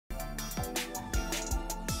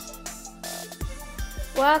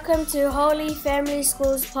Welcome to Holy Family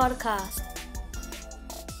Schools podcast.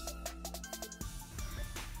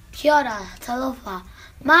 Kia ora, talofa.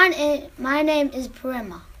 My name is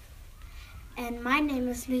Prema. And my name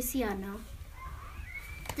is Luciano.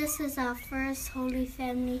 This is our first Holy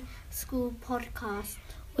Family School podcast.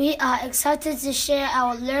 We are excited to share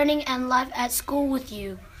our learning and life at school with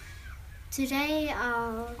you. Today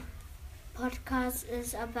our podcast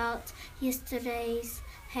is about yesterday's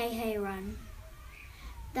Hey Hey Run.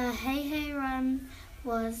 The Hey Hey Run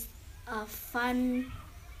was a fun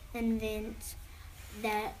event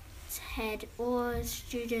that had all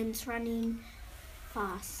students running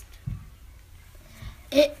fast.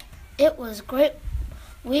 It was great.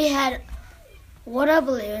 We had water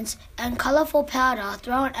balloons and colorful powder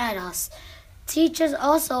thrown at us. Teachers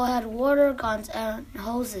also had water guns and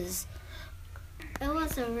hoses. It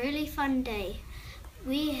was a really fun day.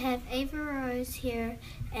 We have Ava Rose here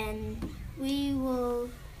and we will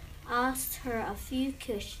ask her a few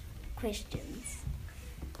questions.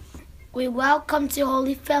 We welcome to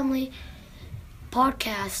Holy Family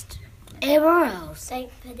Podcast. Ava Rose.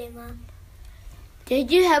 Thanks, Padima.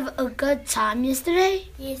 Did you have a good time yesterday?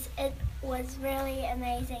 Yes, it was really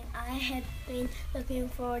amazing. I have been looking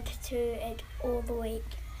forward to it all the week.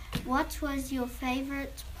 What was your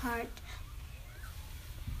favorite part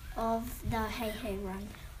of the Hey Hey Run?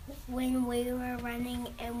 When we were running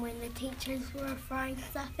and when the teachers were throwing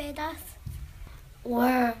stuff at us.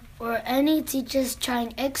 Were any teachers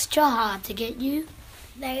trying extra hard to get you?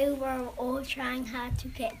 They were all trying hard to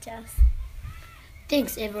catch us.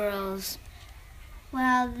 Thanks, Ava Rose.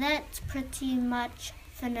 Well, that's pretty much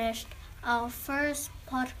finished our first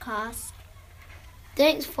podcast.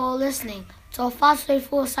 Thanks for listening. Tō whāsui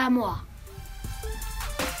for Samoa.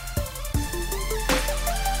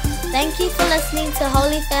 Thank you for listening to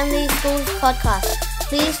Holy Family Schools podcast.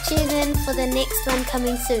 Please tune in for the next one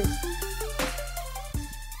coming soon.